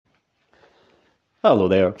Hello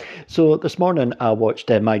there. So this morning I watched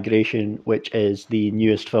Migration, which is the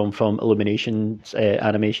newest film from Illumination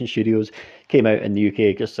Animation Studios. Came out in the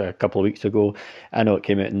UK just a couple of weeks ago. I know it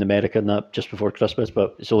came out in America and that just before Christmas,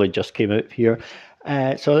 but it's only just came out here.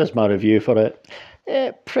 So that's my review for it.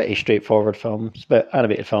 Pretty straightforward film. It's about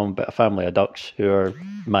animated film about a family of ducks who are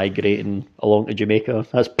migrating along to Jamaica.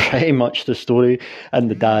 That's pretty much the story.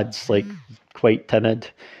 And the dad's like quite timid.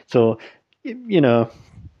 So, you know,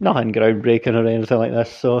 nothing groundbreaking or anything like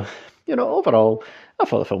this. So, overall, I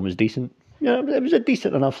thought the film was decent. It was a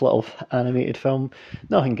decent enough little animated film.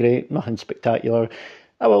 Nothing great, nothing spectacular.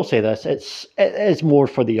 I will say this: it is more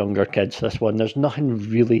for the younger kids. This one, there's nothing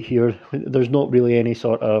really here. There's not really any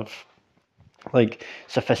sort of like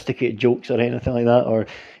sophisticated jokes or anything like that, or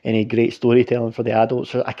any great storytelling for the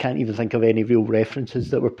adults. I can't even think of any real references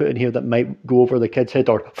that were put in here that might go over the kid's head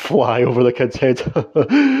or fly over the kid's head.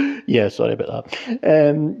 Yeah, sorry about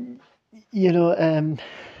that. You know,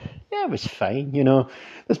 yeah, it was fine.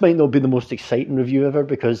 This might not be the most exciting review ever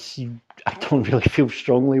because I don't really feel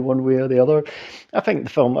strongly one way or the other. I think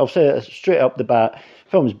the film, I'll say it straight up the bat,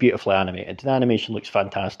 the film's beautifully animated. The animation looks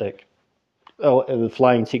fantastic. Oh, the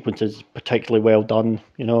flying sequences particularly well done.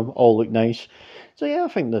 All look nice. So yeah, I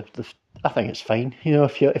think I think it's fine.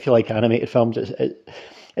 If you like animated films,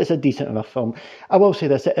 it's a decent enough film. I will say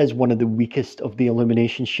this: it is one of the weakest of the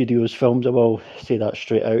Illumination Studios films. I will say that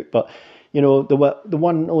straight out. But the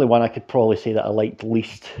only one I could probably say that I liked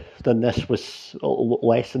least than this was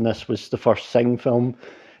less than this was the first Sing film,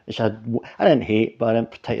 which I didn't hate, but I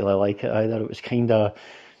didn't particularly like it either. It was kind of.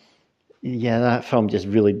 Yeah, that film just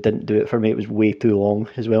really didn't do it for me. It was way too long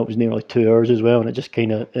as well. It was nearly 2 hours as well, and it just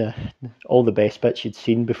kind of all the best bits you'd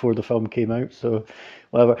seen before the film came out. So,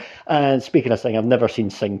 whatever. And speaking of Sing, I've never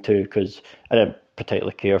seen Sing 2 because I didn't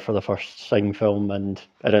particularly care for the first Sing film, and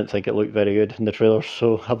I didn't think it looked very good in the trailers.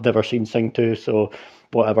 So, I've never seen Sing 2. So,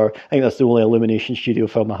 whatever. I think that's the only Illumination Studio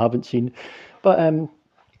film I haven't seen. But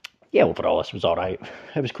yeah, overall, this was all right.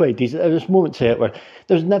 It was quite decent. There was moments here where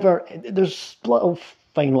there's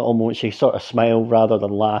fine little moments you sort of smile rather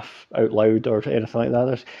than laugh out loud or anything like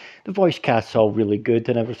that. The voice cast's all really good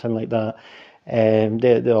and everything like that.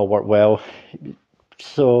 They all work well.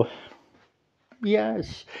 So yeah,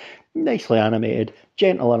 it's nicely animated,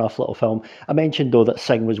 gentle enough little film. I mentioned though that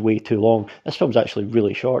Sing was way too long. This film's actually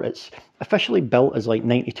really short. It's officially built as like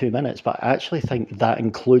 92 minutes, but I actually think that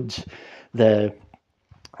includes the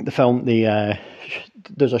film.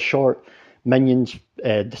 There's a short Minions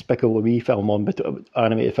Despicable Me film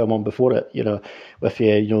animated film on before it. With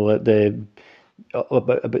the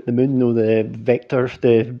about the moon. The Vector,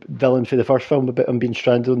 the villain for the first film, about him being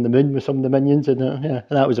stranded on the moon with some of the minions, and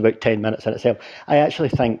that was about 10 minutes in itself. I actually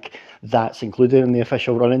think that's included in the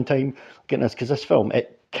official running time. Goodness, because this film,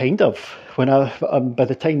 it kind of by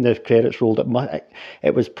the time the credits rolled,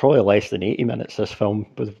 it was probably less than 80 minutes. This film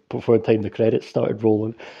before the time the credits started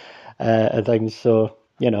rolling, and things. So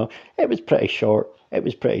it was pretty short. It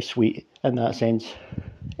was pretty sweet in that sense.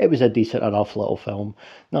 It was a decent enough little film.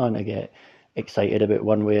 Nothing to get excited about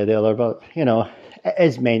one way or the other, but it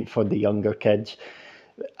is meant for the younger kids.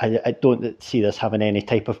 I don't see this having any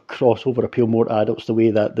type of crossover appeal more to adults the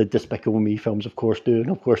way that the Despicable Me films, of course, do.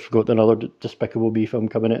 And of course, we've got another Despicable Me film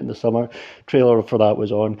coming out in the summer. Trailer for that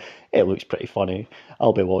was on. It looks pretty funny.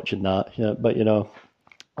 I'll be watching that. But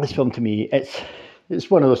this film to me,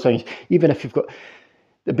 it's one of those things. Even if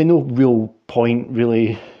there'd be no real point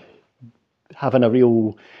really having a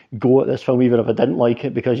real go at this film, even if I didn't like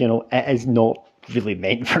it, because it is not really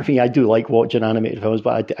meant for me. I do like watching animated films,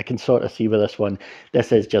 but I can sort of see with this one,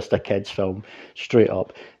 this is just a kids' film, straight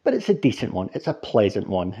up. But it's a decent one. It's a pleasant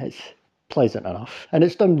one. It's pleasant enough, and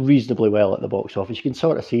it's done reasonably well at the box office. You can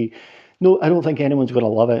sort of see. No, I don't think anyone's going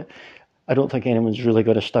to love it. I don't think anyone's really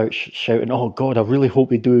going to start shouting, "Oh God, I really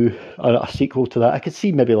hope they do a sequel to that." I could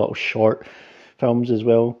see maybe a little short films as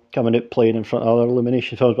well coming out playing in front of other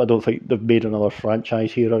Illumination films, but I don't think they've made another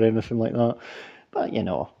franchise here or anything like that. But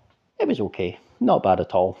it was okay, not bad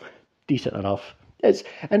at all, decent enough.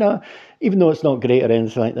 Even though it's not great or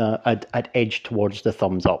anything like that, I'd edge towards the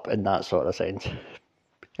thumbs up in that sort of sense.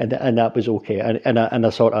 And that was okay, and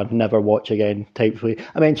a sort of never watch again type way.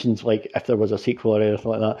 I mentioned like if there was a sequel or anything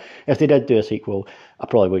like that. If they did do a sequel, I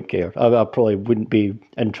probably wouldn't care. I probably wouldn't be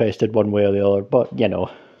interested one way or the other. But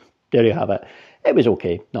there you have it. It was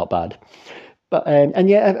okay, not bad. But and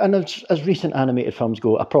as recent animated films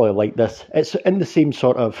go, I probably like this. It's in the same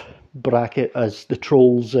sort of bracket as the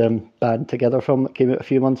Trolls Band Together film that came out a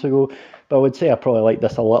few months ago. But I would say I probably like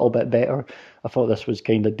this a little bit better. I thought this was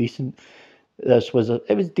kind of decent. It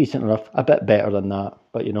was decent enough, a bit better than that.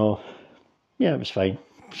 But yeah, it was fine.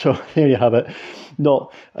 So there you have it.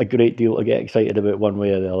 Not a great deal to get excited about one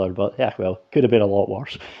way or the other, but yeah, well, could have been a lot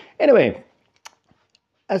worse. Anyway,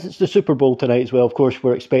 as it's the Super Bowl tonight as well, of course,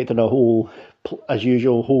 we're expecting a whole, as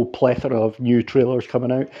usual, whole plethora of new trailers coming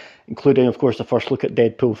out, including, of course, the first look at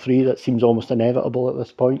Deadpool 3. That seems almost inevitable at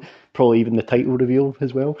this point. Probably even the title reveal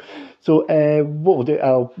as well. So what we'll do,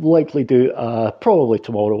 I'll likely do, probably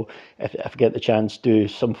tomorrow, if I get the chance, do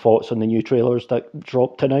some thoughts on the new trailers that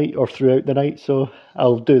drop tonight or throughout the night. So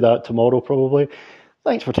I'll do that tomorrow probably.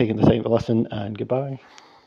 Thanks for taking the time to listen, and goodbye.